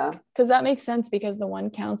 Right. Because that makes sense, because the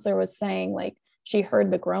one counselor was saying like she heard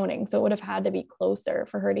the groaning. So it would have had to be closer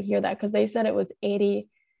for her to hear that, because they said it was 80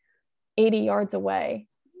 yards away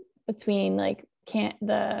between like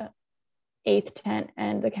the 8th tent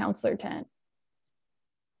and the counselor tent.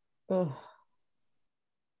 Ugh.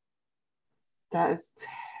 That is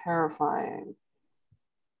terrifying.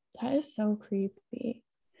 That is so creepy.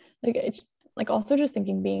 Like it's like also just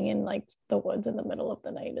thinking being in like the woods in the middle of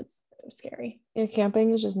the night, it's scary. Yeah,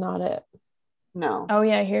 camping is just not it. No. Oh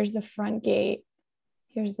yeah, here's the front gate.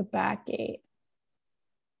 Here's the back gate.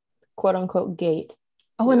 Quote unquote gate.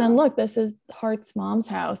 Oh, and then look, this is Hart's mom's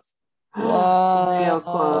house. Whoa. Real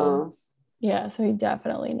close. Yeah, so he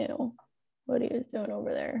definitely knew what he was doing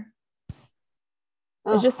over there.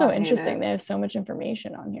 It's just so interesting. They have so much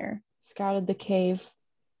information on here. Scouted the cave.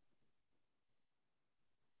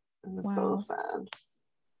 This is so sad.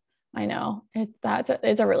 I know.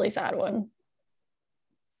 It's a really sad one.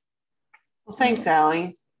 Well, thanks,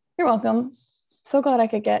 Allie. You're welcome. So glad I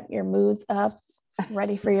could get your moods up,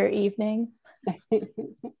 ready for your evening.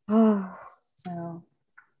 Poor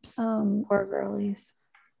girlies.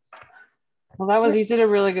 Well, you did a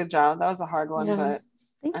really good job. That was a hard one, but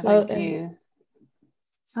I think you.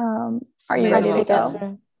 Are you ready to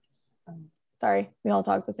go? Sorry, we all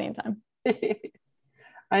talked at the same time.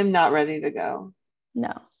 I'm not ready to go.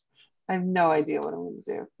 No. I have no idea what I'm going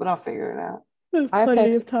to do, but I'll figure it out.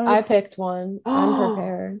 I picked one. I'm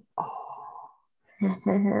prepared.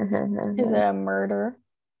 Is it a murder?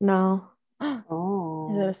 No.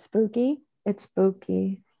 Oh. Is it a spooky? It's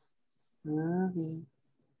spooky.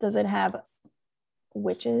 Does it have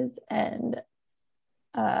witches and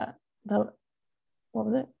what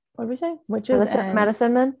was it? What did we say? Witches and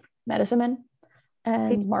medicine men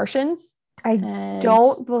and Martians. I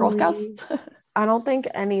don't believe Girl Scouts. I don't think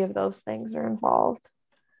any of those things are involved.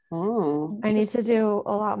 Oh, I need to do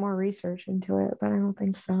a lot more research into it, but I don't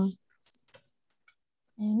think so.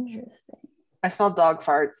 Interesting. I smell dog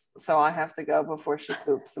farts, so I have to go before she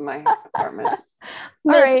poops in my apartment.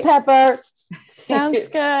 Miss Pepper. Sounds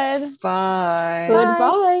good. Bye.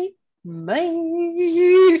 Goodbye.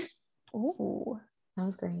 Bye. Ooh, that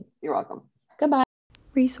was great. You're welcome. Goodbye.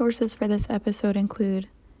 Resources for this episode include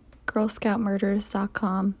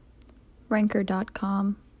girlscoutmurders.com,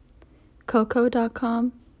 ranker.com,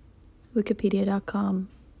 coco.com, wikipedia.com,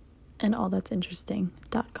 and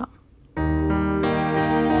allthat'sinteresting.com.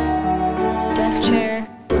 Desk chair.